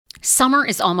Summer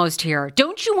is almost here.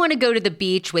 Don't you want to go to the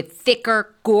beach with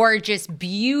thicker, gorgeous,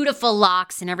 beautiful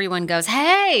locks and everyone goes,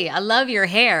 "Hey, I love your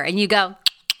hair." And you go,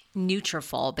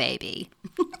 "Nutrafol, baby."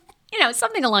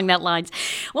 Something along that lines.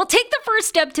 Well, take the first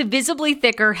step to visibly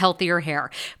thicker, healthier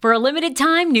hair. For a limited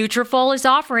time, Nutrafol is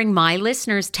offering my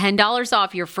listeners $10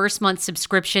 off your first month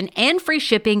subscription and free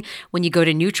shipping when you go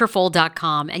to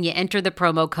Nutrafol.com and you enter the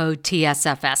promo code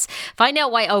TSFS. Find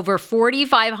out why over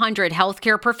 4,500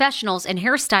 healthcare professionals and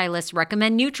hairstylists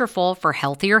recommend Nutrafol for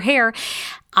healthier hair.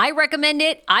 I recommend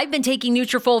it. I've been taking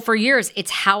Nutrafol for years.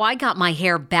 It's how I got my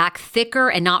hair back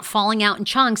thicker and not falling out in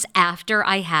chunks after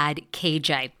I had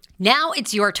KJ. Now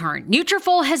it's your turn.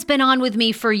 Nutrafol has been on with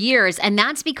me for years, and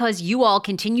that's because you all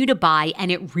continue to buy,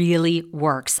 and it really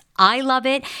works. I love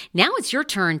it. Now it's your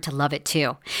turn to love it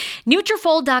too.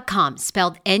 Nutrafol.com,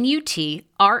 spelled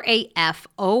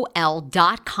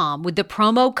Nutrafol.com with the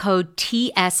promo code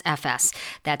TSFS.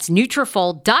 That's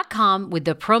Nutrafol.com with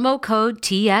the promo code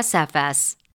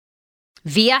TSFS.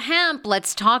 Via Hemp,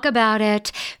 let's talk about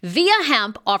it. Via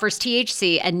Hemp offers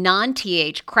THC and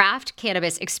non-TH craft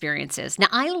cannabis experiences. Now,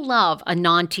 I love a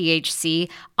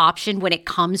non-THC option when it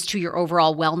comes to your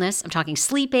overall wellness. I'm talking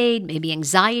sleep aid, maybe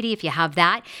anxiety if you have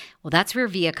that. Well, that's where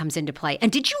Via comes into play.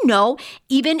 And did you know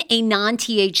even a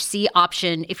non-THC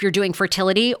option, if you're doing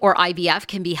fertility or IVF,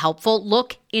 can be helpful?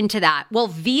 Look into that. Well,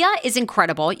 Via is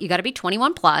incredible. You got to be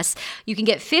 21 plus. You can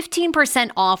get 15%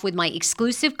 off with my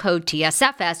exclusive code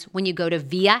TSFS when you go to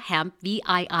Via Hemp,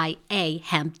 VIIA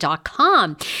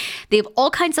hemp.com. They have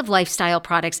all kinds of lifestyle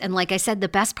products. And like I said, the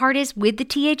best part is with the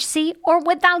THC or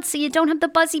without, so you don't have the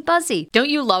buzzy. Don't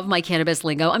you love my cannabis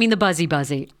lingo? I mean, the buzzy.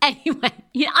 Anyway,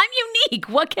 I'm unique.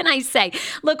 What can I say?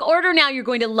 Look, order now. You're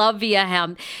going to love Via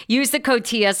Hemp. Use the code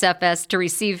TSFS to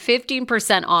receive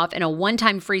 15% off and a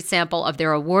one-time free sample of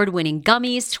their award-winning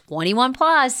gummies, 21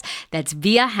 plus. That's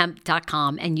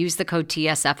viahemp.com and use the code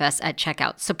TSFS at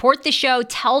checkout. Support the show.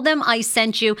 Tell them I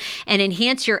sent you and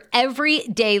enhance your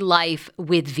everyday life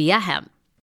with Via Hemp.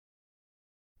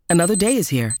 Another day is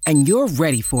here and you're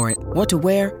ready for it. What to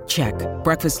wear? Check.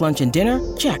 Breakfast, lunch, and dinner?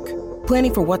 Check.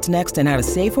 Planning for what's next and how to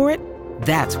save for it?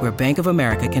 That's where Bank of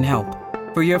America can help.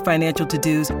 For your financial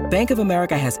to-dos, Bank of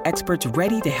America has experts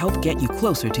ready to help get you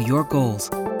closer to your goals.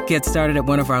 Get started at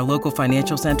one of our local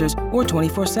financial centers or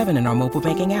 24/7 in our mobile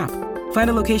banking app. Find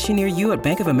a location near you at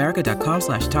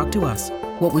bankofamerica.com/talktous.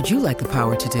 What would you like the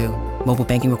power to do? Mobile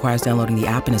banking requires downloading the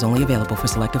app and is only available for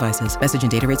select devices. Message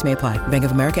and data rates may apply. Bank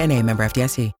of America N.A., member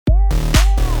FDIC.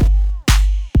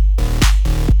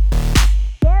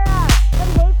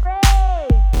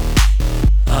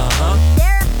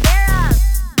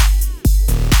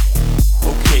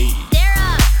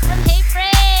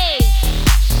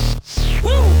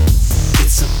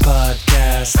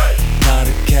 Not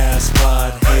a cast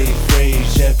pod, hey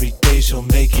phrase. Every day she'll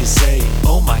make you say,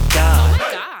 oh my god.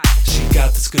 She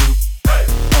got the scoop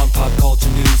on pop culture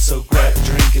news. So grab a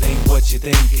drink, it ain't what you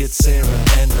think. It's Sarah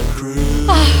and the crew.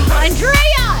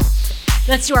 Andrea!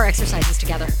 Let's do our exercises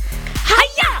together.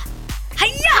 Hiya!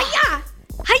 Hiya!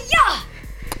 Hiya!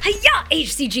 Hiya!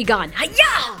 HCG gone.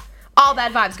 Hiya! All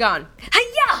bad vibes gone.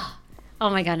 Hiya! Oh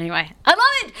my God, anyway. I love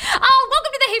it.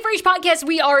 Welcome to the Hey Frasier podcast.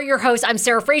 We are your hosts. I'm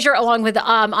Sarah Fraser along with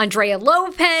Andrea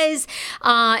Lopez,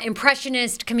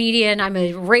 impressionist, comedian. I'm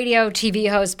a radio, TV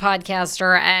host,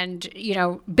 podcaster, and,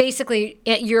 basically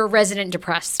you're a resident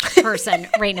depressed person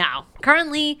right now.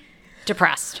 Currently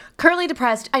depressed.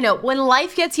 I know. When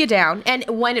life gets you down and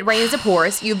when it rains, it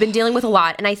pours, you've been dealing with a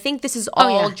lot. And I think this is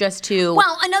all just to...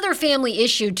 Well, another family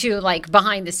issue, too, like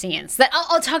behind the scenes that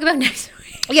I'll talk about next week.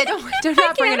 Yeah, do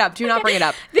not bring it up. Do not bring it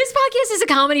up. This podcast is a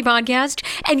comedy podcast,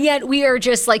 and yet we are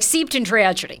just like seeped in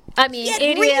tragedy. I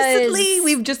mean, recently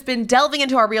we've just been delving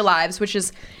into our real lives, which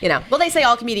is, well, they say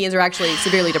all comedians are actually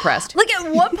severely depressed. Like,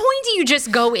 at what point do you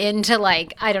just go into,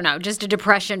 like, I don't know, just a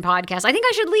depression podcast? I think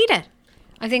I should lead it.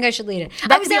 That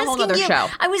could be a whole other show.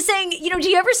 I was saying, do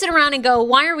you ever sit around and go,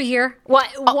 why are we here? Why?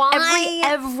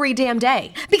 Every damn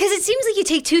day. Because it seems like you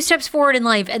take 2 steps forward in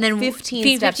life and then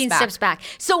 15 steps back.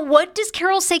 So what does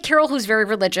Carol say? Carol, who's very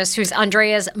religious, who's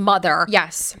Andrea's mother.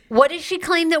 Yes. What does she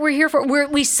claim that we're here for?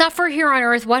 We suffer here on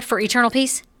earth, what, for eternal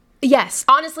peace? Yes.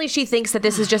 Honestly, she thinks that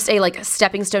this is just a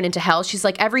stepping stone into hell. She's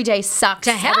like, every day sucks.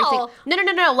 To hell?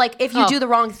 No. Like, if you do the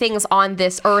wrong things on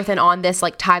this earth and on this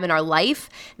time in our life,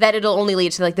 that it'll only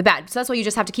lead to the bad. So that's why you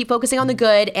just have to keep focusing on the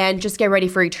good and just get ready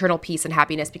for eternal peace and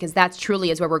happiness, because that's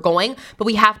truly is where we're going. But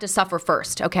we have to suffer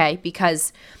first, okay?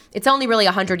 Because it's only really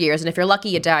 100 years, and if you're lucky,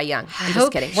 you die young. I'm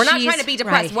just kidding. We're not trying to be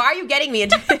depressed. Right. Why are you getting me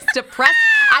into this depressed?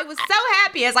 I was so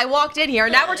happy as I walked in here,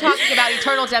 and now we're talking about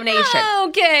eternal damnation.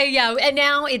 Okay, yeah. And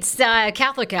now it's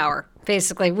Catholic hour,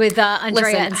 basically, with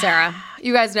Andrea and Sarah.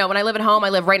 You guys know when I live at home, I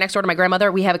live right next door to my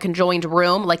grandmother. We have a conjoined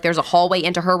room, like there's a hallway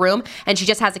into her room, and she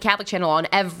just has a Catholic channel on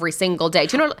every single day.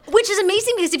 Do you know? Which is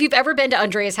amazing because if you've ever been to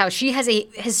Andrea's house, she has a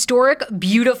historic,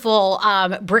 beautiful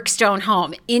brickstone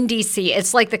home in DC.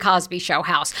 It's like the Cosby Show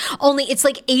house, only it's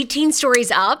like 18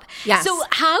 stories up. Yes. So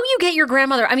how you get your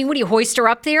grandmother? I mean, what do you hoist her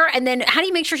up there, and then how do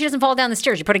you make sure she doesn't fall down the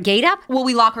stairs? You put a gate up? Well,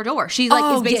 we lock her door. She's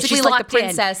like is basically she's like the locked in.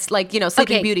 princess, like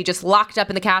Sleeping Beauty, just locked up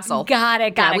in the castle. Got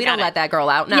it. We don't let that girl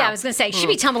out. No. Yeah, I was gonna say she'd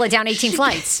be tumbling down 18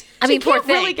 flights. I mean, poor can't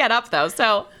thing. really get up though,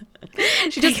 so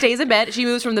she just stays in bed. She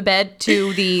moves from the bed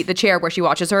to the chair where she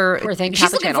watches her. Poor thing. She's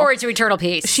Catholic looking channel. forward to eternal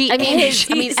peace.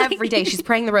 Every day she's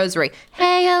praying the rosary.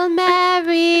 Hail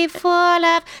Mary, full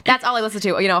of. That's all I listen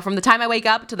to. From the time I wake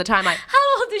up to the time I.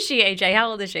 How old is she, AJ? How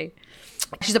old is she?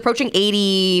 She's approaching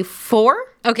 84.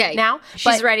 Okay. Now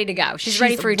she's ready to go. She's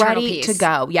ready for eternal peace. To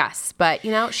go. Yes, but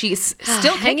she's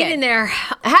still hanging in there.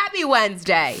 Happy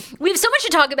Wednesday. We have so much to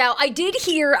talk about. I did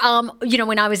hear,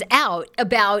 when I was out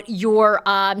about your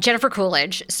Jennifer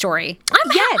Coolidge story.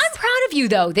 I'm proud of you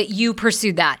though that you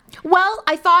pursued that. Well,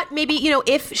 I thought maybe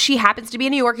if she happens to be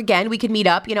in New York again, we could meet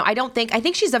up. I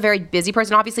think she's a very busy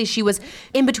person. Obviously, she was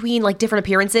in between like different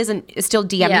appearances and is still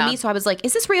DMing me. So I was like,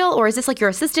 is this real or is this like your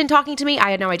assistant talking to me?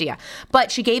 I had no idea.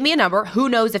 But she gave me a number.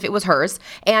 Who knows if it was hers?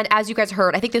 And as you guys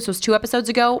heard, I think this was 2 episodes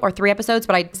ago or 3 episodes,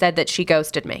 but I said that she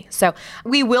ghosted me. So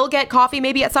we will get coffee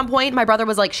maybe at some point. My brother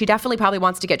was like, she definitely probably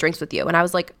wants to get drinks with you. And I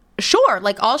was like, sure,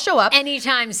 like I'll show up.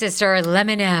 Anytime, sister, let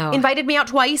me know. Invited me out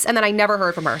twice and then I never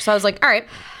heard from her. So I was like, all right,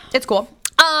 it's cool.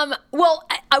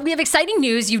 We have exciting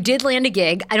news. You did land a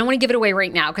gig. I don't want to give it away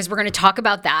right now because we're going to talk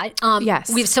about that.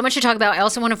 Yes. We have so much to talk about. I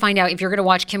also want to find out if you're going to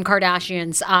watch Kim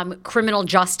Kardashian's criminal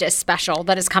justice special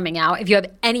that is coming out, if you have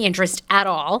any interest at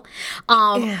all.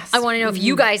 Yes. I want to know if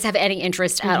you guys have any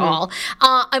interest at all.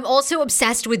 I'm also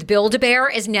obsessed with Build-A-Bear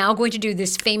is now going to do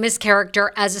this famous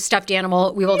character as a stuffed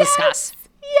animal. We will discuss.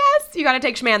 Yes. You got to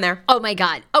take Schman there. Oh, my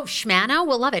God. Oh, Schmano?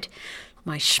 We'll love it.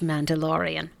 My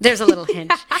Schmandalorian. There's a little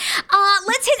hint.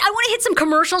 I want to hit some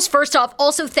commercials first off.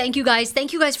 Also, thank you guys.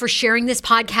 Thank you guys for sharing this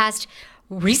podcast.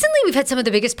 Recently, we've had some of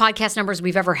the biggest podcast numbers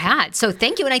we've ever had. So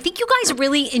thank you. And I think you guys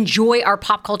really enjoy our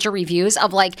pop culture reviews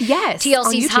of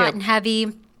TLC's Hot and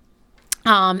Heavy.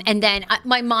 And then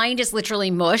my mind is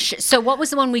literally mush. So what was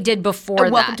the one we did before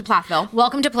that? Welcome to Plathville.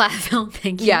 Welcome to Plathville.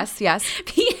 Thank you. Yes.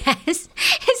 P.S.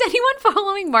 Is anyone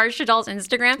following Marsha Doll's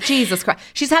Instagram? Jesus Christ.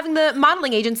 She's having the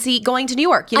modeling agency going to New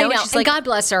York. I know. She's and God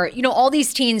bless her. All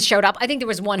these teens showed up. I think there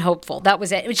was one hopeful. That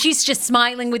was it. She's just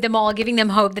smiling with them all, giving them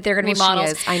hope that they're going to be models.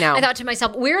 She is. I know. I thought to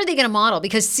myself, where are they going to model?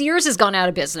 Because Sears has gone out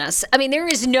of business. I mean, there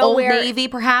is nowhere. Old Navy,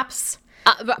 perhaps.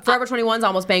 Forever 21's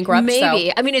almost bankrupt. Maybe.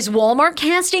 So. I mean, is Walmart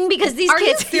casting? Because these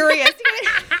kids. Are you serious?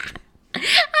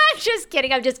 I'm just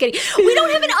kidding. We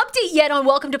don't have an update yet on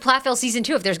Welcome to Plathville Season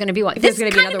 2 if there's going to be one. This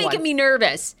is kind of making me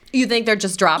nervous. You think they're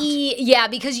just dropped? Yeah,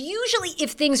 because usually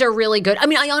if things are really good, I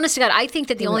mean, honest to God, I think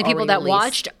that the only people that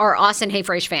watched are us and Hey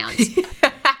Fresh fans.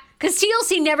 Because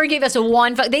TLC never gave us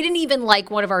they didn't even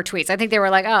like one of our tweets. I think they were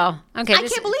like, oh, okay. I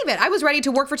can't believe it. I was ready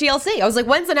to work for TLC. I was like,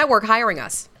 when's the network hiring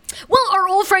us? Well, our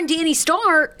old friend Danny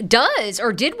Starr does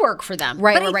or did work for them.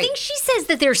 Right, but I think she says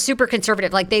that they're super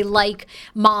conservative. Like they like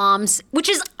moms, which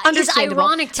is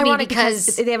ironic to me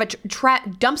because they have a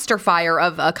dumpster fire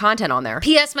of content on there.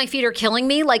 P.S. My feet are killing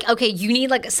me. Like, okay, you need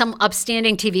like some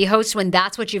upstanding TV host when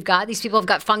that's what you've got. These people have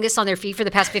got fungus on their feet for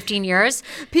the past 15 years.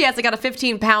 P.S. I got a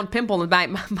 15-pound pimple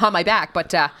on my back,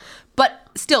 but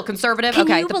still conservative. Can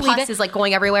okay, you the believe pus it? is like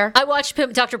going everywhere. I watched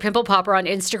Dr. Pimple Popper on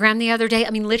Instagram the other day. I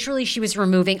mean, literally, she was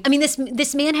removing. I mean,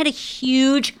 this man had a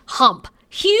huge hump.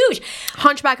 Huge.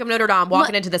 Hunchback of Notre Dame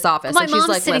walking into this office. My and she's mom's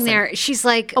like, sitting there. She's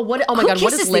like, oh my God,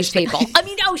 what is these people? I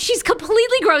mean, she's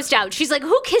completely grossed out. She's like,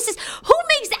 who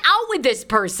makes out with this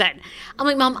person? I'm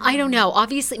like, Mom, I don't know.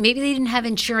 Obviously, maybe they didn't have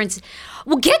insurance.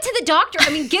 Well, get to the doctor.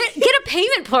 I mean, get a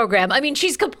payment program. I mean,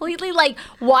 she's completely like,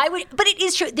 but it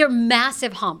is true. They're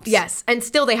massive humps. Yes. And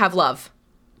still they have love.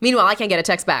 Meanwhile, I can't get a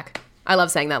text back. I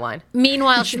love saying that line.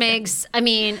 Meanwhile, Schmigs,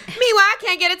 Meanwhile, I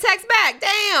can't get a text back.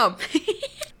 Damn.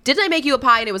 Didn't I make you a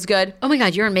pie and it was good? Oh my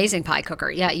God, you're an amazing pie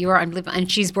cooker. Yeah, you are. And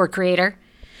cheese board creator.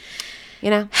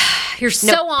 You're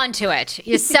so onto it.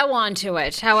 You're so onto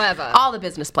it. However. All the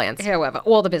business plans.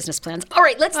 All the business plans. All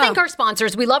right, let's thank our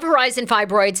sponsors. We love Horizon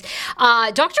Fibroids.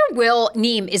 Dr. Will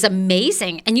Neem is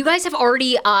amazing. And you guys have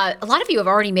already, a lot of you have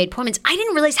already made appointments. I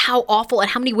didn't realize how awful and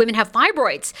how many women have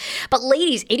fibroids. But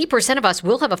ladies, 80% of us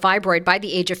will have a fibroid by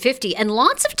the age of 50. And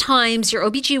lots of times your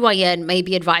OBGYN may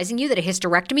be advising you that a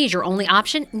hysterectomy is your only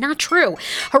option. Not true.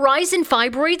 Horizon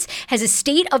Fibroids has a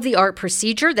state-of-the-art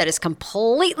procedure that is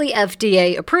completely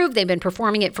FDA approved. They've been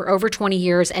performing it for over 20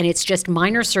 years, and it's just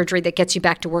minor surgery that gets you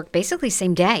back to work basically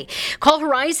same day. Call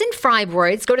Horizon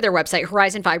Fibroids. Go to their website,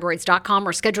 horizonfibroids.com,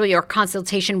 or schedule your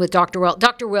consultation with Dr. Will.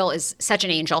 Dr. Will is such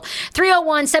an angel.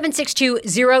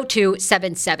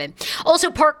 301-762-0277. Also,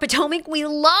 Park Potomac, we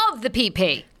love the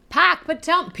PP. Pack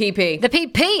Potomac. PP. The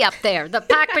PP up there. The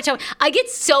Pack Potomac. I get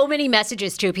so many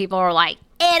messages, too. People are like,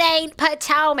 it ain't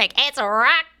Potomac. It's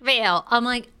Rockville. I'm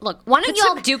like, look, why don't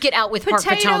y'all duke it out with Park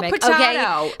Potomac?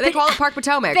 Okay? They call it Park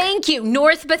Potomac. Thank you.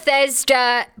 North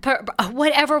Bethesda,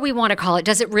 whatever we want to call it.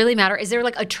 Does it really matter? Is there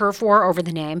like a turf war over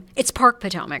the name? It's Park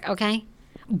Potomac, okay?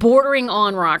 Bordering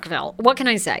on Rockville. What can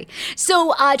I say?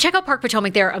 So check out Park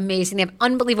Potomac. They're amazing. They have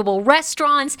unbelievable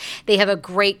restaurants. They have a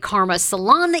great Karma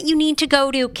salon that you need to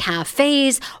go to,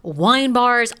 cafes, wine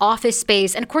bars, office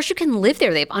space, and of course you can live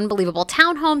there. They have unbelievable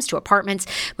townhomes to apartments.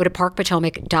 Go to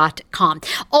parkpotomac.com.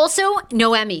 Also,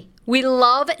 Noemi. We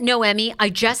love Noemi.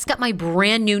 I just got my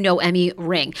brand new Noemi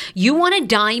ring. You want a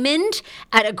diamond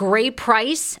at a great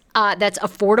price that's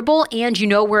affordable and you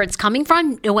know where it's coming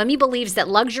from? Noemi believes that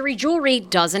luxury jewelry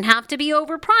doesn't have to be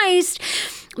overpriced.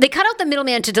 They cut out the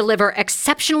middleman to deliver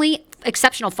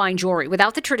exceptional fine jewelry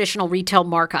without the traditional retail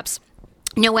markups.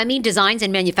 Noemi designs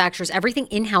and manufactures everything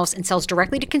in-house and sells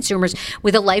directly to consumers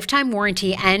with a lifetime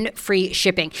warranty and free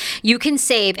shipping. You can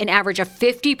save an average of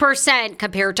 50%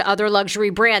 compared to other luxury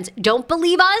brands. Don't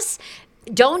believe us?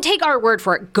 Don't take our word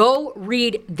for it. Go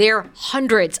read their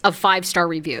hundreds of 5-star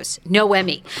reviews.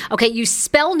 Noemi. Okay, you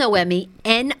spell Noemi,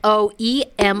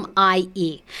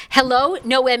 Noemie. Hello,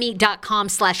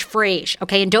 Noemi.com/Frage.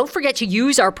 Okay, and don't forget to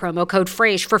use our promo code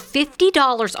Frage for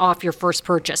 $50 off your first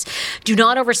purchase. Do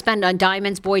not overspend on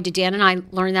diamonds. Boy, did Dan and I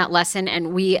learn that lesson,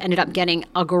 and we ended up getting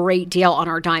a great deal on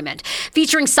our diamond.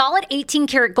 Featuring solid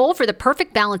 18-karat gold for the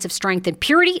perfect balance of strength and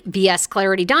purity, VS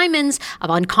Clarity diamonds of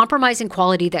uncompromising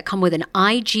quality that come with an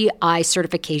IGI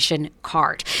certification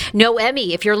card.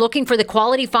 Noemi, if you're looking for the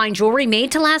quality fine jewelry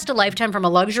made to last a lifetime from a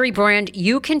luxury brand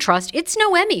you can trust, it's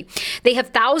Noemi. They have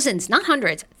thousands, not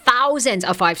hundreds, thousands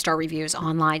of 5-star reviews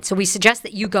online. So we suggest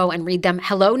that you go and read them.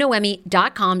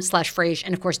 HelloNoemi.com/Frage.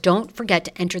 And of course, don't forget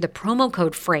to enter the promo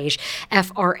code Frage,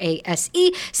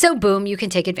 Frase. So boom, you can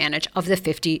take advantage of the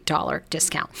 $50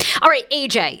 discount. All right,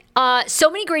 AJ,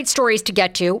 so many great stories to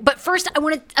get to. But first, I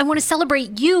want to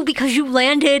celebrate you because you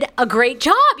landed a great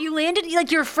job. You landed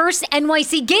like your first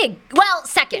NYC gig. Well,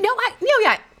 second.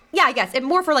 Yeah, I guess. And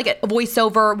more for like a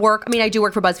voiceover work. I mean, I do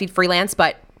work for BuzzFeed freelance,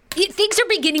 but things are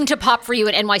beginning to pop for you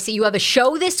at NYC. You have a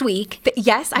show this week.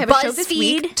 Yes, I have a show this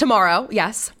week. Tomorrow,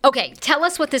 yes. Okay, tell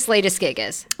us what this latest gig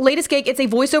is. Latest gig, it's a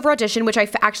voiceover audition, which I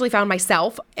actually found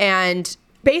myself. And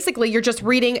basically, you're just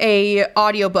reading a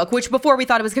audiobook, which before we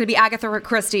thought it was going to be Agatha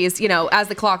Christie's, As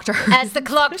the Clock Turns. As the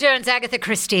Clock Turns, Agatha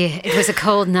Christie. It was a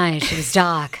cold night. It was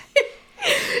dark.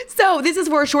 So this is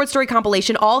for a short story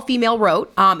compilation, all female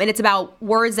wrote, and it's about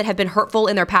words that have been hurtful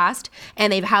in their past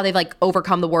and how they've like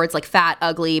overcome the words like fat,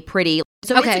 ugly, pretty.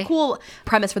 So It's a cool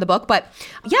premise for the book, but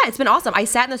yeah, it's been awesome. I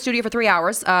sat in the studio for 3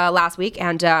 hours last week,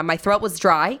 and my throat was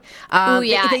dry.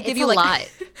 They give you a lot.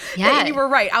 Yeah, you were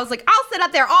right. I was like, I'll sit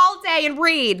up there all day and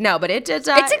read. No, but it's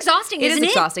exhausting. It is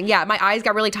exhausting. Yeah, my eyes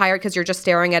got really tired because you're just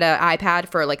staring at an iPad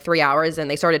for like 3 hours, and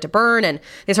they started to burn and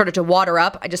they started to water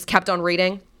up. I just kept on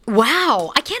reading.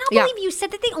 Wow. I cannot believe you said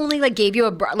that they only gave you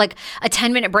a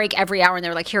 10-minute break every hour and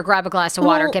they're like, here, grab a glass of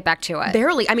water, get back to it.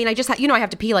 Barely. I mean, I just, I have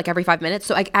to pee like every 5 minutes.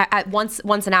 So at once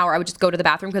an hour, I would just go to the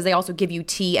bathroom because they also give you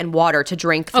tea and water to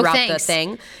drink throughout the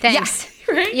thing. Thanks.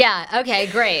 Yeah. Right? Yeah. Okay,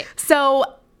 great.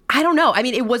 So I don't know. I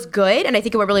mean, it was good, and I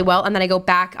think it went really well. And then I go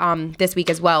back this week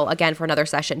as well, again, for another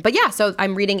session. But yeah, so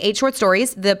I'm reading 8 short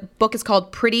stories. The book is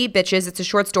called Pretty Bitches. It's a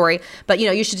short story, but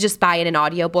you should just buy it in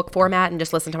audiobook format and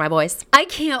just listen to my voice. I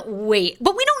can't wait.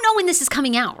 But we don't know when this is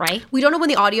coming out, right? We don't know when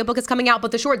the audiobook is coming out,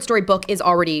 but the short story book is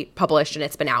already published and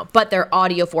it's been out. But their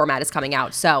audio format is coming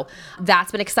out. So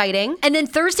that's been exciting. And then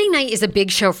Thursday night is a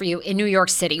big show for you in New York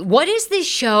City. What is this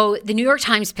show? The New York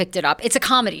Times picked it up. It's a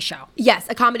comedy show. Yes,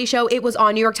 a comedy show. It was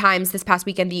on New York Times this past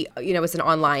weekend. It's an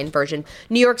online version.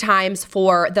 New York Times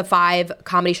for the 5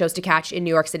 comedy shows to catch in New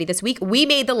York City this week. We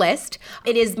made the list.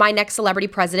 It is My Next Celebrity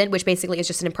President, which basically is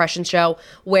just an impression show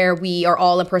where we are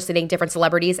all impersonating different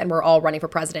celebrities and we're all running for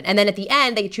president. And then at the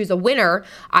end, they choose a winner.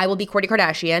 I will be Kourtney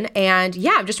Kardashian. And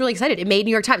yeah, I'm just really excited. It made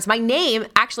New York Times. My name,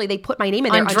 actually, they put my name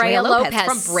in there. Andrea Lopez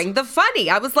from Bring the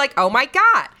Funny. I was like, oh my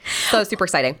God. So super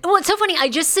exciting. Well, it's so funny. I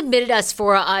just submitted us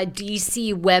for a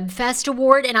DC Web Fest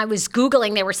award and I was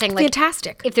Googling. They were saying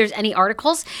fantastic. If there's any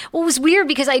articles. Well, it was weird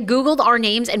because I Googled our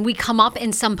names and we come up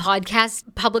in some podcast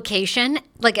publication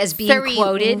as being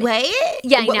quoted. Way?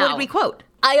 Yeah, I know. What did we quote?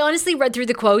 I honestly read through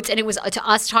the quotes, and it was to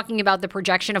us talking about the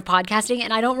projection of podcasting,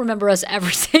 and I don't remember us ever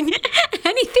saying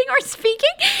anything or speaking.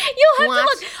 You'll have to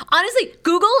look. Honestly,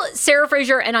 Google Sarah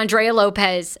Fraser and Andrea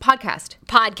Lopez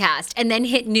podcast, and then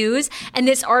hit news, and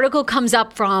this article comes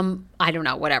up from, I don't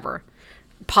know, whatever.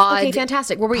 Okay,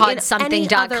 fantastic. Were we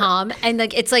podsomething.com, and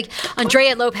like it's like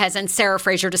Andrea Lopez and Sarah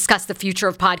Fraser discuss the future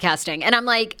of podcasting, and I'm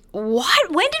like,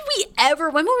 what? When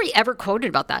were we ever quoted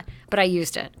about that? But I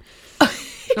used it.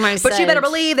 But you better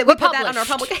believe that we put that on our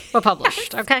publication. We're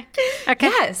published. Okay.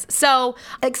 Yes. So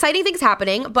exciting things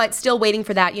happening, but still waiting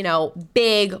for that,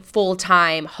 big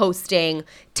full-time hosting,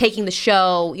 taking the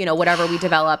show, whatever we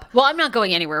develop. Well, I'm not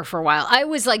going anywhere for a while. I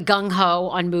was like gung-ho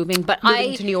on moving, but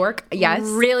moving to New York. Yes.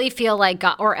 Really feel like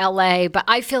God, or LA, but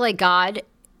I feel like God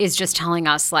is just telling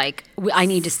us like, I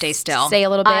need to stay still. Stay a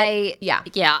little bit.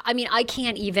 Yeah. I mean, I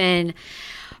can't even...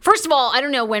 First of all, I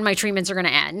don't know when my treatments are going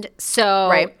to end. So,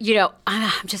 right.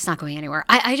 I'm just not going anywhere.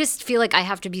 I just feel like I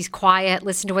have to be quiet,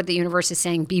 listen to what the universe is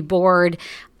saying, be bored.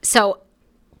 So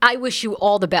I wish you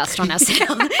all the best on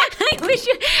SNL. I wish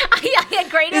you, I had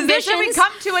great ambitions. Is this when we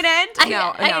come to an end?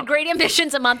 I had great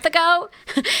ambitions a month ago.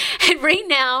 And right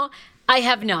now, I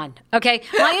have none. Okay?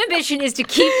 My ambition is to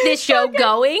keep this show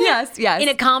going. Yes. In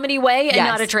a comedy way and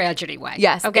not a tragedy way.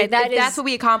 Yes. Okay. If that's what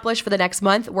we accomplish for the next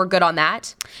month, we're good on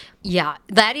that. Yeah.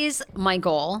 That is my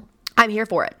goal. I'm here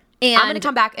for it. And I'm going to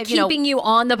come back. Keeping you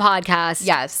on the podcast.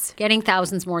 Yes. Getting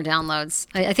thousands more downloads.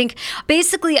 I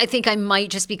think I might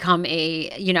just become a,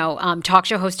 talk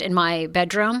show host in my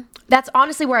bedroom. That's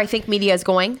honestly where I think media is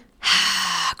going.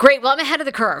 Great. Well, I'm ahead of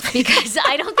the curve because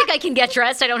I don't think I can get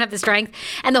dressed. I don't have the strength.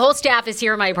 And the whole staff is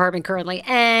here in my apartment currently.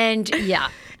 And yeah.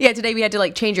 Yeah, today we had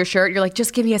to change your shirt. You're like,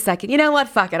 just give me a second. You know what?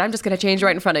 Fuck it. I'm just going to change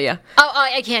right in front of you. Oh,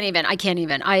 I can't even.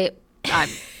 I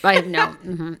have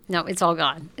no. No, it's all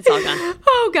gone.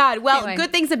 Oh, God. Well, anyway.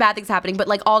 Good things and bad things happening, but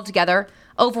all together,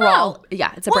 overall,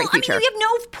 it's a bright future. I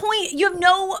mean, you have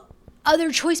no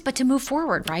other choice but to move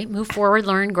forward, right? Move forward,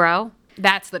 learn, grow.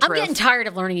 That's the truth. I'm getting tired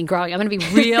of learning and growing. I'm going to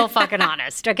be real fucking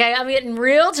honest, okay? I'm getting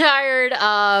real tired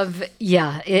of,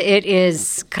 it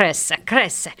is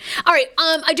crece. All right,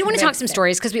 I do want to talk some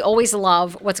stories because we always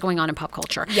love what's going on in pop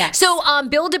culture. Yes. So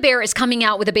Build-A-Bear is coming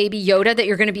out with a baby Yoda that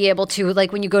you're going to be able to,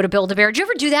 when you go to Build-A-Bear. Did you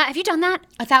ever do that? Have you done that?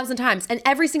 1,000 times. And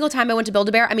every single time I went to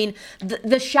Build-A-Bear, I mean,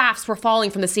 the shafts were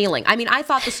falling from the ceiling. I mean, I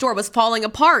thought the store was falling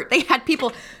apart. They had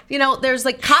people, there's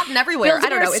cotton everywhere. I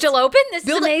don't know. It's still open? This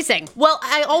is amazing. Well,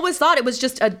 I always thought it was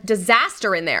just a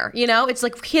disaster in there. It's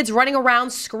like kids running around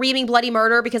screaming bloody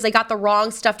murder because they got the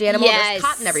wrong stuffed animal. Yes. There's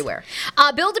cotton everywhere.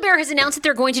 Build-A-Bear has announced that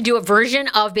they're going to do a version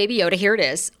of Baby Yoda. Here it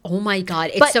is. Oh my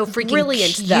God. It's so freaking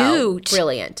brilliant, cute. Though.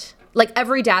 Brilliant.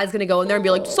 Every dad's going to go in there and be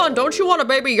like, son, don't you want a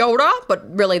Baby Yoda?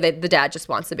 But really, the dad just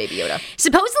wants the Baby Yoda.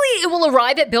 Supposedly, it will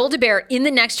arrive at Build-A-Bear in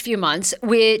the next few months,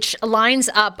 which lines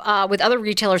up with other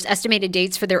retailers' estimated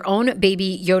dates for their own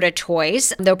Baby Yoda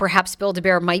toys, though perhaps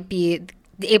Build-A-Bear might be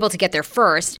able to get there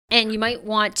first. And you might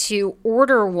want to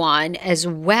order one as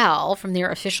well from their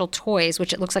official toys,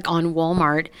 which it looks like on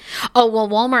Walmart. Oh, well,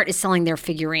 Walmart is selling their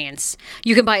figurines.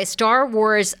 You can buy a Star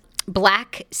Wars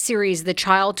Black Series, the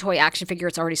child toy action figure.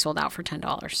 It's already sold out for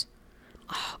 $10.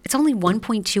 Oh, it's only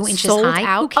 1.2 inches sold high.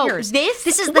 Out? Who cares? That's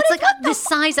the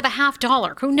size of a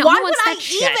 $50. Who knows? Why Who wants would that I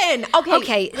shit? even?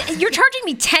 Okay, you're charging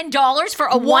me $10 for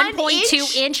a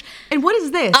 1.2 inch. And what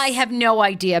is this? I have no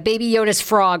idea. Baby Yoda's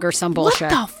frog or some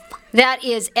bullshit. What the That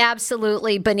is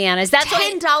absolutely bananas. That's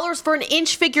 $10 for an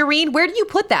inch figurine. Where do you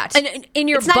put that? In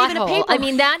your it's butthole. Not even a paper. I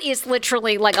mean, that is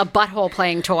literally like a butthole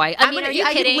playing toy. Are you kidding?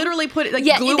 I could literally put it,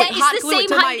 glue that it, hot is the glue same it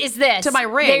to height as this. To my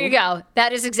ring. There you go.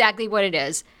 That is exactly what it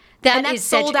is. And that's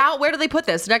sold out? Where do they put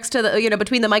this? Next to the,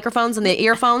 between the microphones and the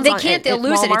earphones? They can't. They'll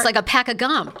lose it. It's like a pack of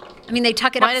gum. I mean, they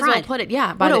tuck it up front. Might as well put it,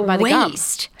 by what the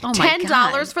waste. Gum. Oh my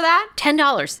God. $10 for that? $10.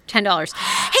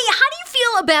 Hey, how do you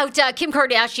feel about Kim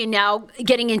Kardashian now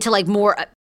getting into more...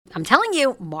 I'm telling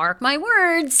you, mark my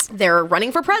words. They're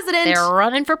running for president. They're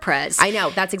running for prez. I know.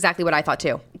 That's exactly what I thought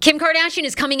too. Kim Kardashian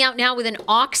is coming out now with an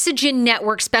Oxygen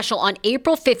Network special on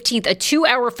April 15th, a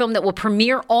 2-hour film that will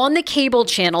premiere on the cable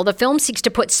channel. The film seeks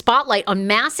to put spotlight on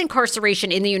mass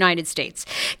incarceration in the United States.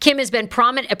 Kim has been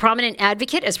a prominent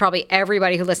advocate, as probably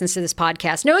everybody who listens to this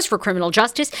podcast knows, for criminal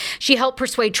justice. She helped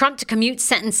persuade Trump to commute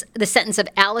the sentence of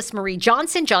Alice Marie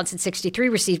Johnson. Johnson, 63,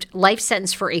 received life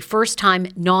sentence for a first-time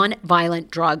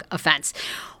non-violent drug offense.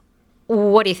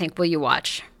 What do you think? Will you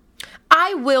watch?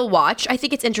 I will watch. I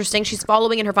think it's interesting. She's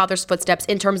following in her father's footsteps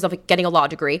in terms of getting a law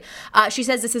degree. She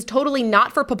says this is totally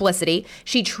not for publicity.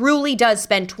 She truly does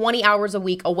spend 20 hours a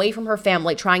week away from her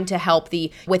family trying to help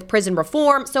with prison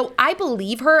reform. So I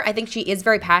believe her. I think she is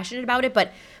very passionate about it,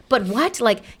 but But what?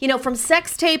 Like, from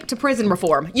sex tape to prison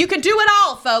reform. You can do it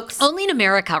all, folks. Only in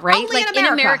America, right? Only like in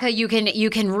America. you can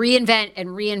reinvent and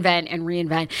reinvent and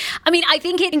reinvent. I mean, I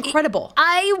think incredible.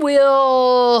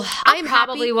 I'll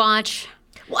probably watch.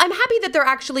 Well, I'm happy that they're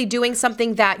actually doing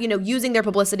something that, using their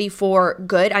publicity for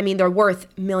good. I mean, they're worth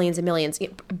millions and millions,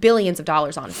 billions of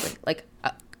dollars, honestly. Like,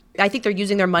 I think they're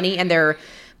using their money and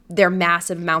their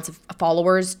massive amounts of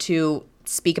followers to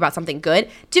speak about something good.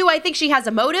 Do I think she has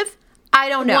a motive? I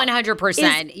don't know.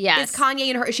 100%. Yes. Is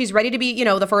Kanye she's ready to be,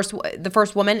 the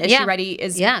first woman? Is she ready?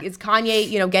 Is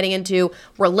Kanye, getting into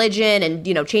religion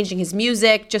and, changing his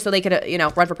music just so they could,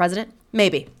 run for president?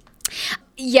 Maybe.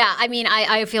 Yeah, I mean,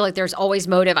 I feel like there's always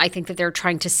motive. I think that they're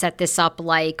trying to set this up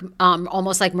like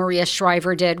almost like Maria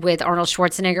Shriver did with Arnold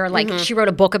Schwarzenegger. Like she wrote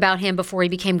a book about him before he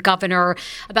became governor,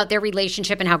 about their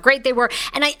relationship and how great they were.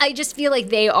 And I just feel like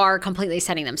they are completely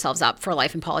setting themselves up for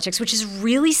life in politics, which is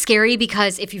really scary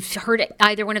because if you've heard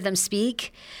either one of them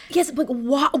speak. Yes, but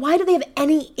why do they have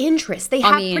any interest? They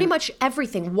have pretty much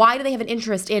everything. Why do they have an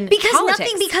interest in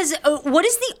politics? Because what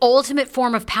is the ultimate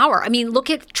form of power? I mean,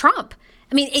 look at Trump.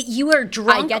 I mean, you are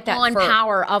drunk on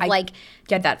power of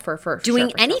get that for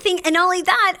doing anything. And not only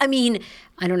that, I mean,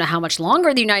 I don't know how much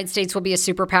longer the United States will be a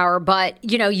superpower, but,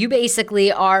 you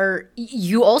basically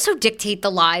you also dictate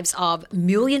the lives of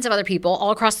millions of other people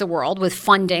all across the world with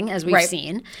funding, as we've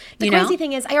seen. The crazy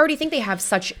thing is, I already think they have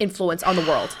such influence on the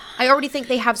world. I already think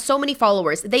they have so many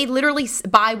followers. They literally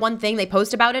buy one thing, they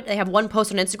post about it, they have one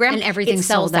post on Instagram, and everything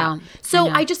sells out. So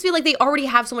I just feel like they already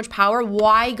have so much power.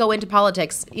 Why go into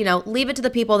politics? Leave it to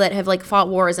the people that have fought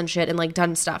wars and shit and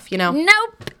done stuff,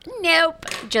 Nope.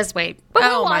 Just wait. But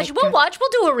we'll watch. We'll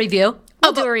do a review.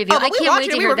 I can't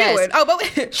wait to hear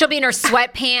this. She'll be in her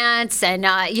sweatpants and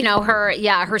her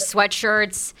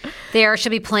sweatshirts. There,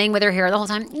 she'll be playing with her hair the whole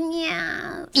time.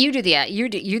 Yeah, you do the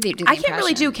I can't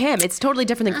really do Kim. It's totally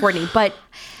different than Courtney, but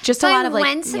just a lot of I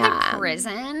went to the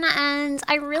prison and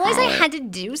I realized I had to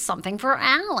do something for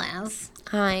Alice.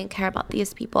 I care about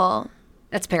these people.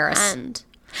 That's Paris. And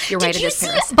you're right. Did you see,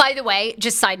 by the way,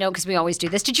 just side note, because we always do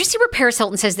this, did you see where Paris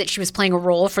Hilton says that she was playing a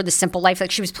role for The Simple Life? Like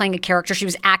she was playing a character. She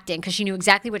was acting because she knew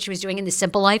exactly what she was doing in The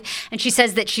Simple Life. And she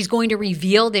says that she's going to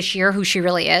reveal this year who she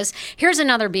really is. Here's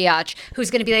another biatch who's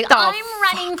going to be like, I'm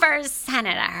running for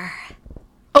senator.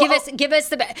 Give us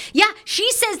the yeah. She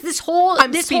says this whole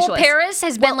Paris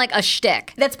has been like a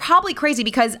shtick. That's probably crazy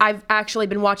because I've actually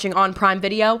been watching on Prime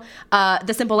Video.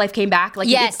 The Simple Life came back.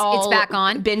 Yes, it's back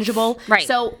on bingeable. Right.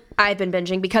 So I've been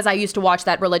binging because I used to watch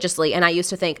that religiously, and I used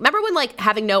to think. Remember when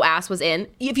having no ass was in?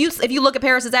 If you look at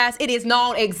Paris's ass, it is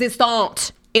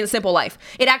non-existent in Simple Life.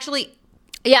 It actually.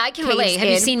 Yeah, I can relate. Have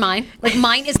you seen mine? Like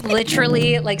mine is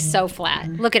literally so flat.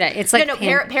 Look at it. It's like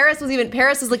Paris is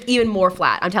even more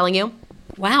flat. I'm telling you.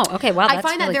 Wow. Okay. Wow. I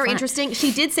find that very interesting.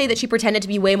 She did say that she pretended to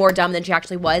be way more dumb than she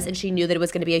actually was, and she knew that it was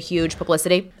going to be a huge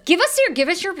publicity. Give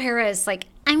us your Paris.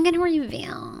 I'm going to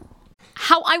reveal.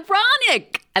 How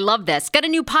ironic. I love this. Got a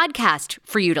new podcast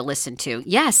for you to listen to.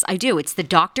 Yes, I do. It's the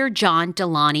Dr. John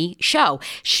Delaney Show.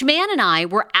 Schman and I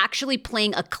were actually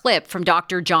playing a clip from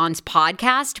Dr. John's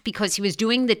podcast because he was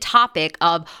doing the topic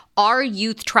of are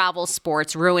youth travel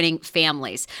sports ruining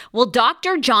families? Well,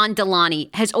 Dr. John Delaney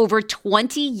has over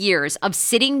 20 years of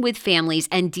sitting with families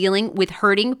and dealing with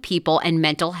hurting people and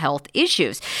mental health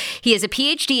issues. He has a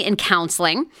PhD in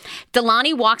counseling.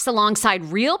 Delaney walks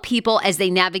alongside real people as they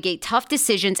navigate tough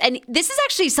decisions. And this is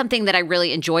actually something that I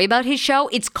really enjoy about his show.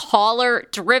 It's caller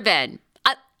driven.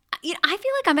 I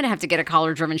feel like I'm going to have to get a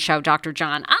caller-driven show, Dr.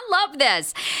 John. I love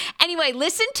this. Anyway,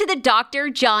 listen to the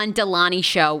Dr. John Delaney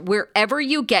Show wherever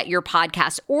you get your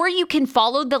podcast, or you can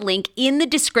follow the link in the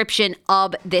description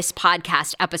of this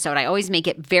podcast episode. I always make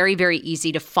it very, very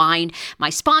easy to find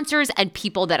my sponsors and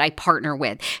people that I partner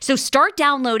with. So start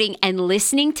downloading and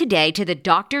listening today to the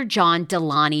Dr. John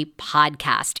Delaney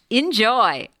podcast.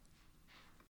 Enjoy.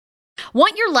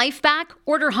 Want your life back?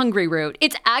 Order Hungry Root.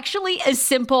 It's actually as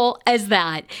simple as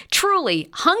that. Truly,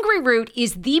 Hungry Root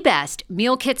is the best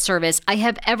meal kit service I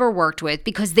have ever worked with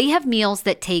because they have meals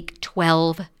that take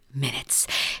 12 minutes.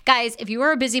 Guys, if you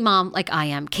are a busy mom like I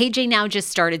am, KJ now just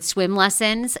started swim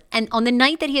lessons. And on the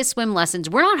night that he has swim lessons,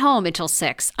 we're not home until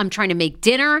 6. I'm trying to make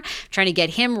dinner, trying to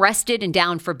get him rested and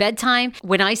down for bedtime.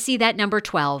 When I see that number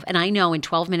 12, and I know in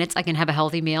 12 minutes I can have a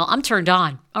healthy meal, I'm turned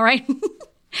on. All right?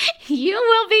 You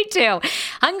will be too.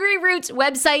 Hungry Root's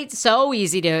website, so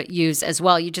easy to use as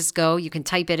well. You just go, you can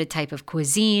type in a type of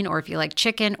cuisine, or if you like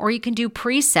chicken, or you can do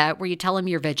preset where you tell them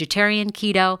you're vegetarian,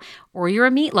 keto, or you're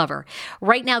a meat lover.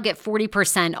 Right now, get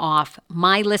 40% off.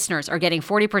 My listeners are getting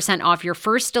 40% off your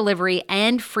first delivery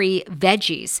and free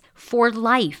veggies for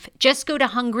life. Just go to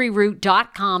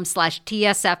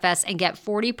hungryroot.com/TSFS and get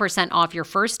 40% off your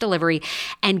first delivery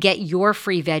and get your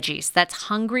free veggies. That's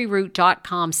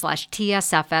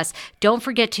hungryroot.com/TSFS. Don't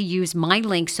forget to use my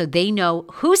link so they know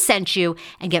who sent you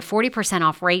and get 40%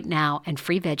 off right now and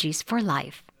free veggies for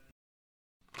life.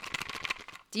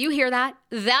 Do you hear that?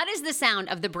 That is the sound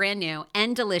of the brand new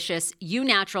and delicious Eu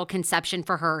Natural Conception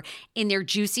for Her in their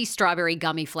juicy strawberry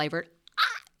gummy flavored.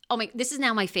 Oh my, this is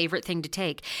now my favorite thing to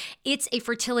take. It's a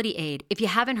fertility aid. If you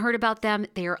haven't heard about them,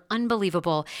 they are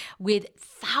unbelievable with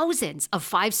thousands of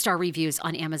 5-star reviews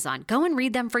on Amazon. Go and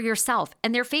read them for yourself.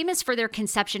 And they're famous for their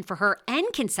Conception for Her and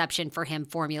Conception for Him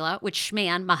formula, which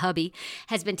Schman, my hubby,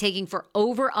 has been taking for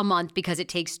over a month because it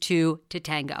takes two to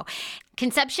tango.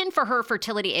 Conception for Her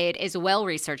fertility aid is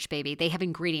well-researched, baby. They have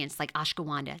ingredients like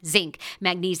ashwagandha, zinc,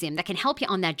 magnesium that can help you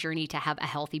on that journey to have a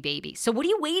healthy baby. So what are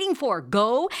you waiting for?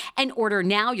 Go and order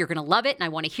now. You're going to love it, and I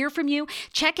want to hear from you.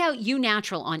 Check out Eu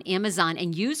Natural on Amazon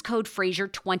and use code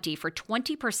Fraser20 for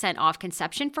 20% off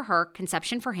Conception for Her,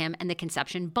 Conception for Him, and the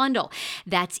Conception Bundle.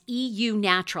 That's EU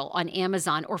Natural on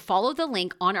Amazon, or follow the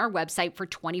link on our website for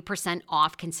 20%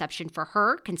 off Conception for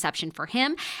Her, Conception for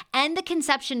Him, and the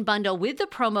Conception Bundle with the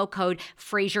promo code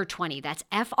Fraser20. That's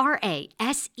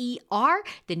FRASER,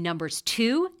 the numbers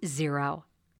 20.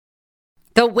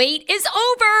 The wait is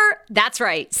over. That's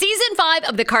right. Season 5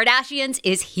 of The Kardashians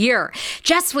is here.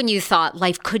 Just when you thought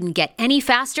life couldn't get any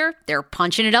faster, they're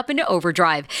punching it up into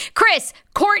overdrive. Kris,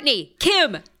 Kourtney,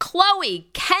 Kim,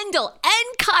 Khloe, Kendall,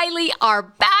 and Kylie are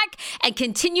back and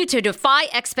continue to defy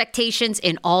expectations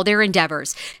in all their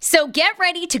endeavors. So get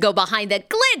ready to go behind the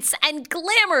glitz and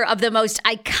glamour of the most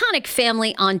iconic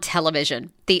family on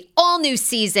television. The all-new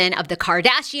season of The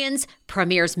Kardashians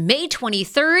premieres May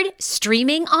 23rd,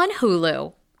 streaming on Hulu.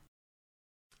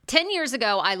 10 years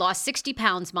ago, I lost 60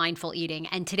 pounds mindful eating,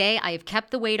 and today I have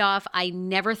kept the weight off. I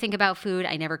never think about food.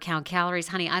 I never count calories.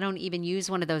 Honey, I don't even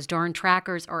use one of those darn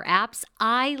trackers or apps.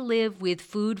 I live with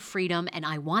food freedom, and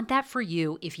I want that for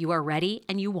you if you are ready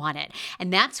and you want it.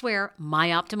 And that's where My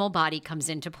Optimal Body comes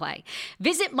into play.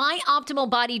 Visit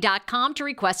myoptimalbody.com to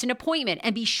request an appointment,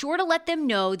 and be sure to let them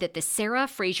know that the Sarah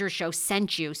Fraser Show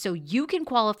sent you so you can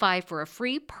qualify for a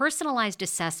free personalized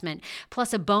assessment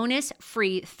plus a bonus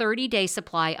free 30-day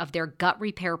supply of their gut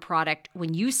repair product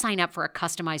when you sign up for a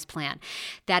customized plan.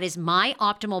 That is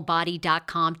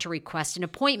myoptimalbody.com to request an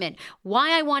appointment.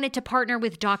 Why I wanted to partner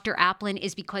with Dr. Applin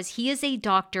is because he is a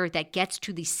doctor that gets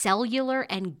to the cellular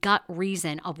and gut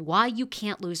reason of why you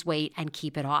can't lose weight and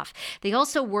keep it off. They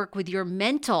also work with your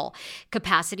mental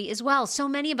capacity as well. So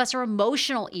many of us are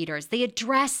emotional eaters. They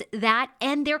address that,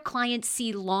 and their clients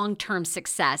see long-term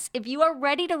success. If you are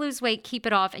ready to lose weight, keep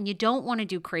it off, and you don't want to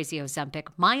do crazy Ozempic,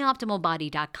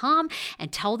 myoptimalbody.com,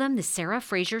 and tell them the Sarah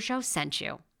Fraser Show sent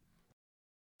you.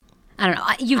 I don't know.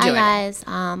 You do it. Hi,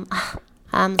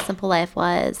 guys. Simple Life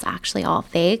was actually all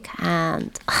fake,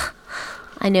 and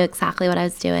I knew exactly what I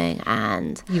was doing,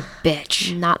 and you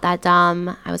bitch. Not that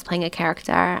dumb. I was playing a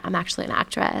character. I'm actually an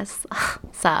actress.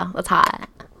 So that's hot.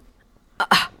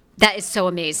 That is so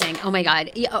amazing. Oh my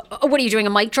God. What are you doing, a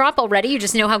mic drop already? You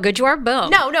just know how good you are? Boom.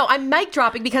 No, I'm mic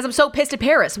dropping because I'm so pissed at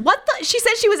Paris. What the? She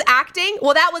said she was acting?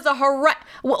 Well, that was a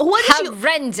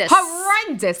horrendous.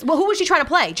 Horrendous. Well, who was she trying to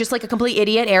play? Just like a complete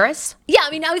idiot heiress? Yeah, I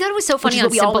mean, I thought it was so funny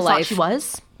on Simple Life. She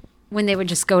was. When they would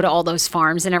just go to all those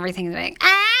farms and everything, they're like,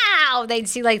 ow! They'd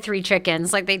see like 3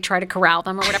 chickens, like they'd try to corral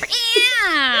them or whatever.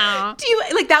 Ow! Do you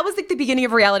like that was like the beginning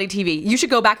of reality TV? You should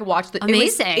go back and watch the.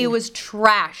 Amazing. It was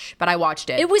trash, but I watched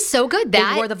it. It was so good. They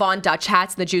wore the Von Dutch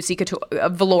hats and the juicy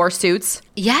velour suits.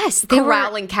 Yes, they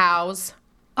corralling cows.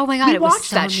 Oh my God, we it was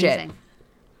watched so that amazing. Shit.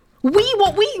 We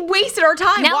wasted our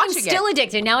time now watching I'm still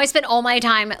addicted. Now I spend all my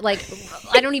time, like,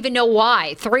 I don't even know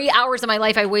why. 3 hours of my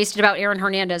life I wasted about Aaron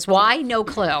Hernandez. Why? No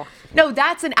clue. No,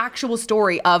 that's an actual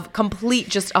story of complete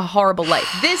just a horrible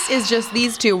life. This is just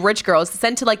these 2 rich girls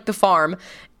sent to like the farm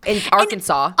in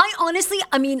Arkansas. And I honestly,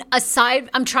 I mean,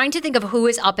 I'm trying to think of who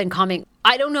is up and coming.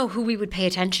 I don't know who we would pay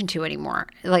attention to anymore.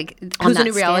 Like, on who's that a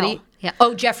new reality? Scale. Yeah.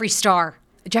 Oh, Jeffree Star.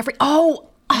 Jeffree. Oh.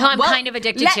 I'm kind of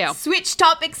addicted to. Let's switch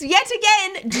topics yet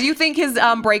again. Do you think his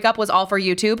breakup was all for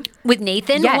YouTube? With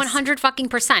Nathan? Yes.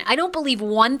 100%. I don't believe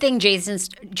one thing Jason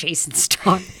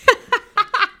Star.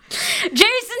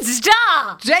 Jason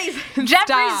Starr.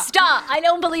 Jeffree Star. I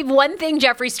don't believe one thing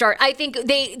Jeffree Star. I think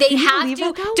they have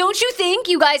to. Don't you think,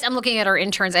 you guys? I'm looking at our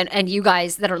interns and you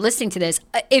guys that are listening to this.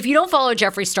 If you don't follow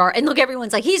Jeffree Star, and look,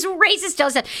 everyone's like, he's racist.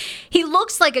 Does that? He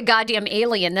looks like a goddamn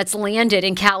alien that's landed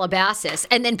in Calabasas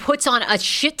and then puts on a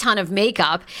shit ton of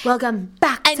makeup. Welcome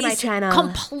back to my channel.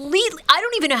 Completely. I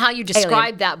don't even know how you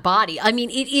describe that body. I mean,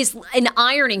 it is an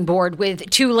ironing board with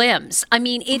 2 limbs. I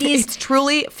mean, it's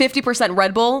truly 50%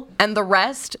 Red Bull and the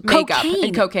rest makeup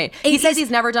and cocaine. He says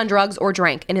he's never done drugs or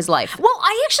drank in his life. Well,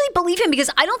 I actually believe him because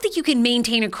I don't think you can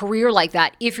maintain a career like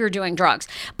that if you're doing drugs.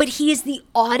 But he is the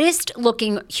oddest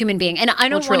looking human being. And I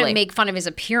don't want to make fun of his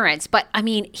appearance, but I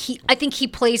mean, I think he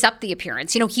plays up the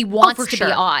appearance. You know, he wants to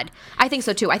be odd. I think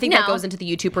so too. I think that goes into the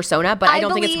YouTube persona, but I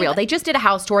don't think it's real. They just did a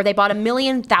house tour. They bought $1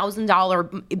 million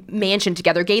mansion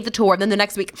together, gave the tour, and then the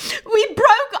next week, we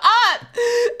broke up.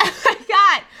 Oh my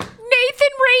God. Nathan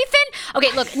Rathan.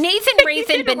 Okay, look, Nathan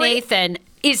Rathan Benathan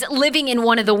is living in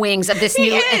one of the wings of this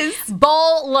new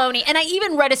baloney. And I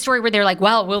even read a story where they're like,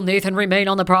 well, will Nathan remain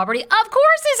on the property? Of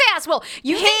course his ass will.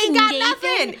 You think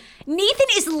Nathan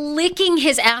is licking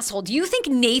his asshole. Do you think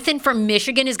Nathan from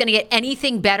Michigan is going to get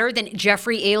anything better than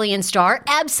Jeffree Alien Star?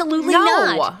 Absolutely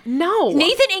not. No.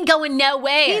 Nathan ain't going no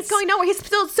way. He's going nowhere. He's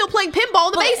still playing pinball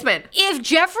in the basement. If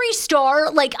Jeffree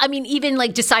Star, even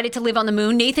decided to live on the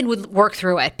moon, Nathan would work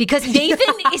through it because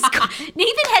Nathan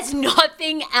has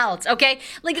nothing else, okay?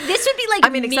 Like, this would be like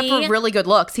except for really good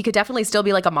looks. He could definitely still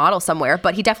be like a model somewhere,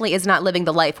 but he definitely is not living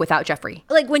the life without Jeffree.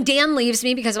 Like, when Dan leaves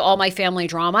me because of all my family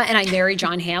drama and I marry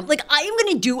John Hamm, like, I am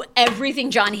going to do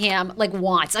everything John Hamm,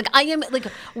 wants. Like, I am,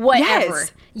 whatever.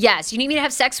 Yes. You need me to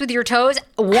have sex with your toes?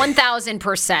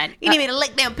 1,000%. You need me to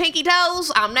lick them pinky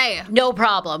toes? I'm there. No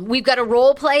problem. We've got to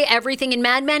role play everything in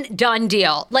Mad Men. Done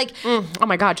deal. Oh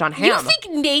my God, John Hamm. You think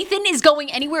Nathan is going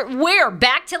anywhere? Where?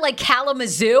 Back to,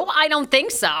 Kalamazoo? I don't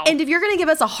think so. And if you're going to give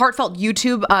us a heartfelt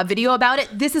YouTube video about it,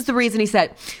 this is the reason he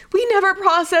said, we never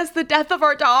processed the death of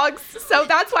our dogs, so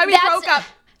that's why we broke up.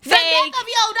 Fake. The death of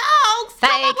your dogs? Fake.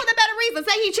 Come up with a better reason.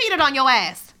 Say he cheated on your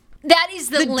ass. That is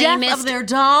the lamest. Death of their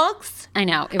dogs? I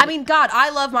know. God, I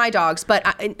love my dogs, but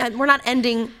we're not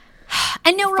ending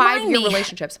and no, 5-year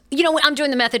relationships. You know, I'm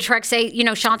doing the method Trek say,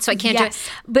 shots, so I can't do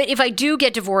it. But if I do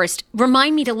get divorced,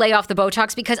 remind me to lay off the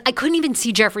Botox because I couldn't even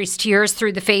see Jeffree's tears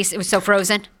through the face. It was so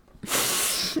frozen.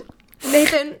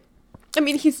 Nathan,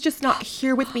 he's just not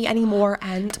here with me anymore,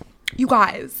 and you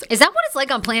guys. Is that what it's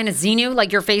like on Planet Xenu?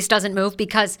 Like your face doesn't move?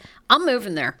 Because I'm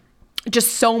moving there.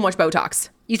 Just so much Botox.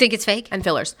 You think it's fake? And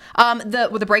fillers.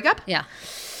 With the breakup? Yeah.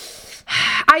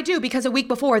 I do, because a week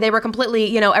before they were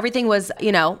completely, everything was,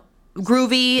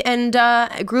 groovy and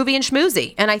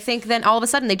schmoozy. And I think then all of a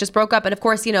sudden they just broke up. And of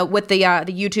course, with the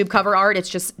YouTube cover art, it's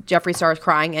just Jeffree Star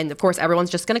crying. And of course, everyone's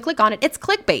just going to click on it. It's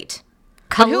clickbait.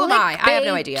 But who am I? I have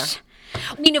no idea.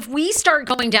 If we start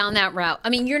going down that route,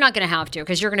 you're not going to have to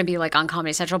because you're going to be on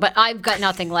Comedy Central, but I've got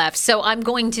nothing left. So I'm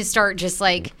going to start just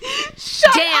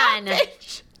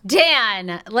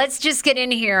Dan, let's just get in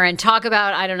here and talk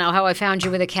about, I don't know, how I found you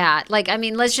with a cat.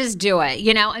 Let's just do it,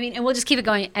 and we'll just keep it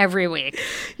going every week.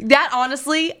 That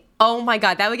honestly, oh my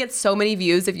God, that would get so many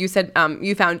views if you said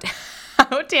you found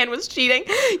how Dan was cheating.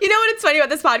 You know what it's funny about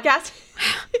this podcast?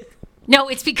 No,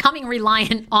 it's becoming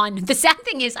reliant on. The sad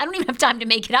thing is, I don't even have time to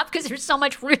make it up because there's so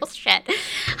much real shit.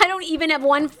 I don't even have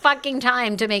one fucking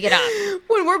time to make it up.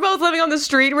 When we're both living on the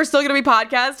street, we're still going to be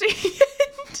podcasting.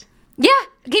 Yeah,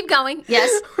 keep going.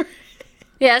 Yes.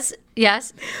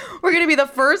 Yes. We're going to be the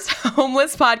first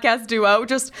homeless podcast duo,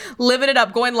 just living it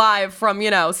up, going live from,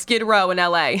 Skid Row in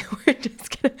LA. We're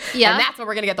just going to, and that's where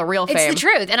we're going to get the real fame. It's the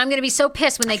truth. And I'm going to be so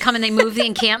pissed when they come and they move the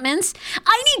encampments.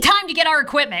 I need time to get our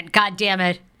equipment. God damn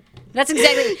it. That's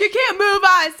exactly. You can't move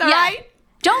us, all right?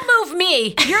 Don't move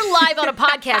me. You're live on a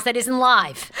podcast that isn't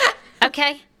live.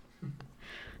 Okay?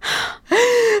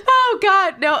 Oh,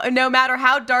 God. No matter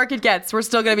how dark it gets, we're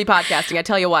still going to be podcasting. I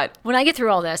tell you what. When I get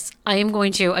through all this, I am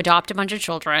going to adopt a bunch of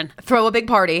children. Throw a big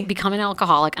party. Become an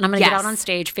alcoholic. And I'm going to get out on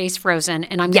stage, face frozen.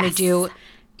 And I'm going to do,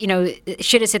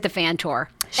 shit has hit the fan tour.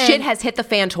 Shit has hit the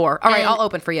fan tour. All right, I'll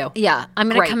open for you. Yeah, I'm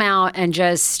going to come out and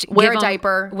just wear a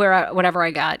diaper. Wear whatever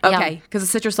I got. Okay, because the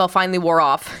citrus cell finally wore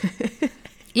off.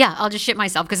 Yeah, I'll just shit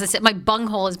myself because my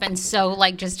bunghole has been so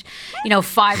fiberized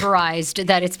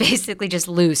that it's basically just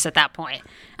loose at that point.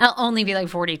 I'll only be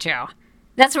 42.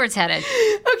 That's where it's headed.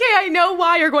 Okay, I know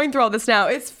why you're going through all this now.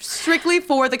 It's strictly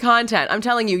for the content. I'm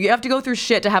telling you, you have to go through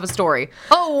shit to have a story.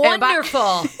 Oh,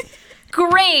 wonderful.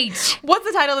 Great. What's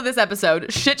the title of this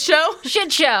episode? Shit show?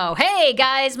 Shit show. Hey,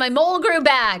 guys, my mole grew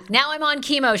back. Now I'm on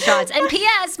chemo shots. And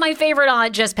P.S., my favorite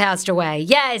aunt just passed away.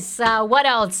 Yes, what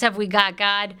else have we got,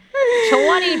 God?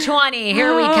 2020,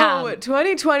 here we come.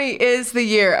 2020 is the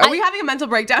year. Are we having a mental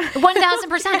breakdown?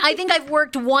 1,000%. I think I've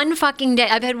worked one fucking day.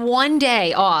 I've had one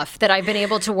day off that I've been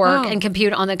able to work and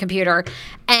compute on the computer.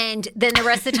 And then the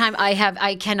rest of the time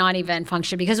I cannot even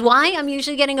function. Because why? I'm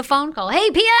usually getting a phone call. Hey,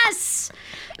 P.S.,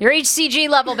 your HCG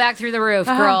level back through the roof,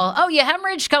 girl. Oh, you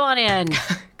hemorrhaged? Come on in.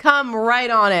 Come right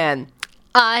on in.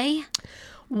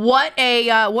 What a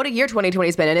year 2020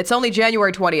 has been, and it's only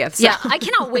January 20th. So. Yeah, I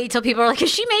cannot wait till people are like, is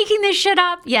she making this shit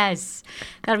up? Yes.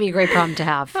 That'll be a great problem to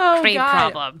have. Great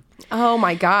problem. Oh,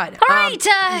 my God. All right.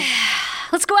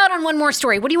 Let's go out on one more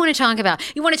story. What do you want to talk about?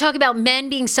 You want to talk about men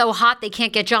being so hot they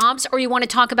can't get jobs? Or you want to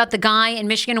talk about the guy in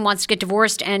Michigan who wants to get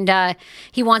divorced and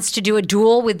he wants to do a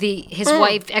duel with his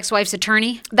ex-wife's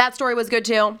attorney? That story was good,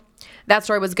 too. That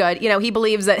story was good. You know, he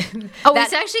believes that...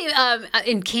 it's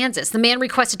actually in Kansas. The man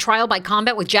requested trial by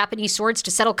combat with Japanese swords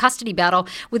to settle custody battle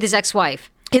with his ex-wife.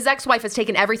 His ex-wife has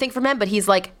taken everything from him, but he's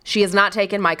like, she has not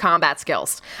taken my combat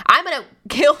skills. I'm going to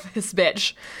kill this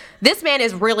bitch. This man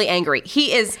is really angry.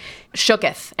 He is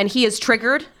shooketh, and he is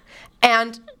triggered.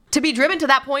 And to be driven to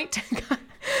that point,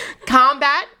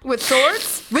 combat with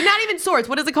swords, but not even swords.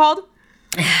 What is it called?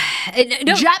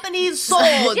 No. Japanese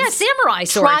swords. Yeah, samurai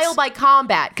swords. Trial by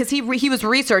combat, because he was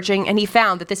researching and he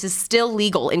found that this is still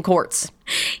legal in courts.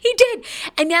 He did.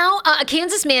 And now a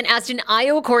Kansas man asked an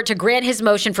Iowa court to grant his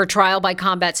motion for trial by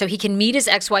combat so he can meet his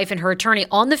ex-wife and her attorney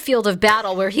on the field of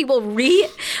battle where he will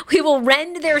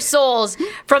rend their souls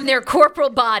from their corporal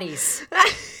bodies.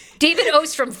 David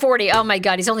Ostrom, 40. Oh, my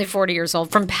God. He's only 40 years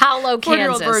old. From Paolo, Kansas.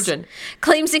 40-year-old virgin.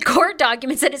 Claims in court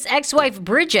documents that his ex-wife,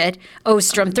 Bridget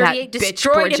Ostrom, 38,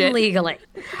 destroyed him legally.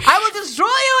 I will destroy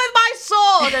you with my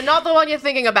sword and not the one you're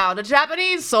thinking about. A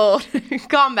Japanese sword.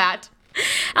 Combat.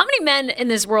 How many men in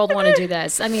this world want to do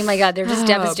this? I mean, my God, they're just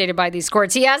devastated by these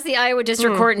courts. He asked the Iowa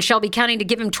District Court in Shelby County to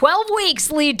give him 12 weeks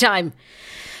lead time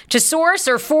to source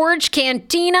or forge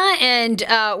cantina and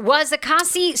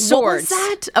Wazakasi swords. What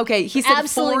was that? Okay, he said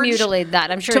absolutely mutilated that.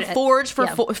 I'm sure to forge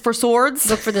for swords.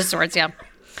 Look for the swords, yeah.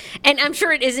 And I'm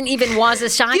sure it isn't even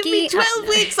Wazasaki. Give me 12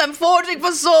 weeks. I'm forging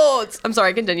for swords. I'm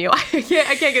sorry. Continue. I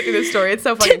can't get through this story. It's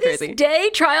so fucking crazy. To this day,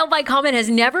 trial by combat has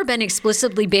never been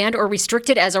explicitly banned or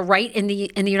restricted as a right in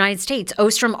the United States.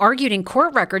 Ostrom argued in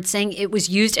court records, saying it was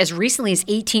used as recently as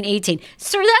 1818.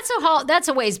 Sir, that's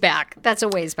a ways back. That's a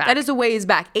ways back. That is a ways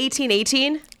back.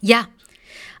 1818. Yeah.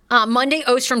 Monday,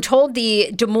 Ostrom told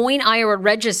the Des Moines, Iowa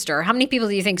Register. How many people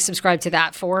do you think subscribe to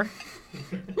that for?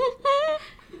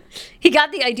 He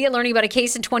got the idea learning about a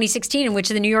case in 2016 in which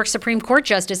the New York Supreme Court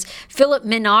Justice Philip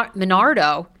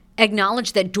Minardo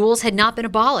acknowledged that duels had not been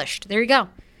abolished. There you go.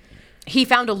 He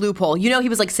found a loophole. You know, he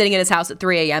was like sitting in his house at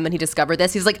 3 a.m. and he discovered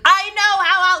this. He's like, I know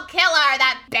how I'll kill her,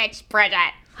 that bitch,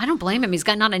 Bridget. I don't blame him. He's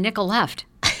got not a nickel left.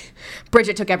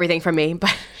 Bridget took everything from me.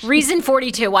 But Reason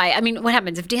 42. Why? I mean, what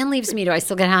happens? If Dan leaves me, do I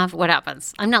still get half? What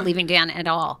happens? I'm not leaving Dan at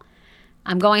all.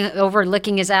 I'm going over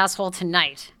licking his asshole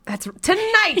tonight. That's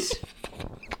tonight.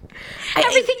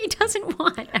 Everything he doesn't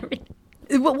want. Everything.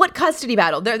 What custody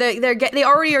battle? They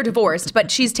already are divorced, but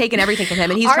she's taken everything from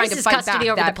him, and he's Ours trying to is fight custody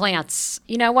back over the plants.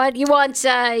 You know what? You want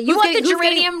the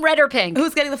geranium, red or pink?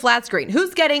 Who's getting the flat screen?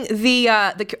 Who's getting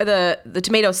the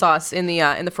tomato sauce in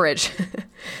the fridge?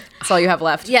 That's all you have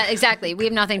left. Yeah, exactly. We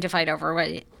have nothing to fight over.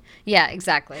 Yeah,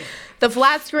 exactly. The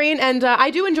flat screen, and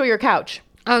I do enjoy your couch.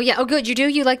 Oh yeah. Oh good. You do?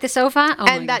 You like the sofa? Oh,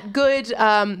 and that good,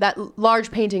 that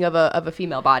large painting of a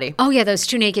female body. Oh yeah, those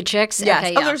two naked chicks. Yes.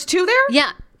 Okay, oh, there's two there?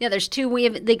 Yeah. Yeah, there's two. We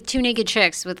have like two naked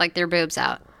chicks with like their boobs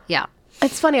out. Yeah.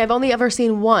 It's funny. I've only ever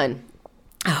seen one.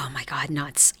 Oh my God,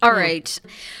 nuts. All right.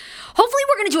 Hopefully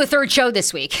we're going to do a third show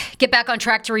this week. Get back on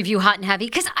track to review Hot and Heavy.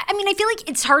 Because, I mean, I feel like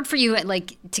it's hard for you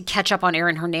to catch up on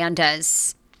Aaron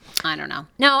Hernandez. I don't know.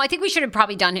 No, I think we should have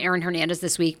probably done Aaron Hernandez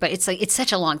this week, but it's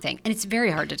such a long thing, and it's very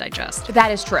hard to digest.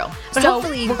 That is true. But so,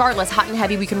 hopefully, regardless, Hot and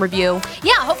Heavy we can review.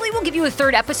 Yeah, hopefully we'll give you a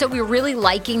third episode. We're really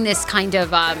liking this kind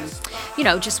of,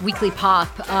 just weekly pop,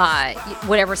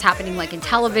 whatever's happening like in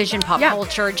television, pop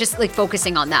culture, just like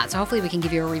focusing on that. So hopefully we can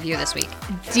give you a review this week.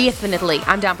 Definitely.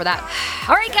 I'm down for that.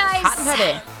 All right, guys. Hot and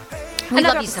Heavy. We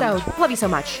love you so much. Love you so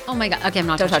much. Oh my God. Okay, I'm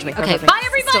not Don't touching touch me. Okay, Don't touch me. bye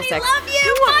everybody. Still sick. Love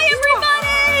you. Bye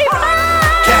everybody.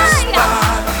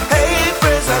 Bye.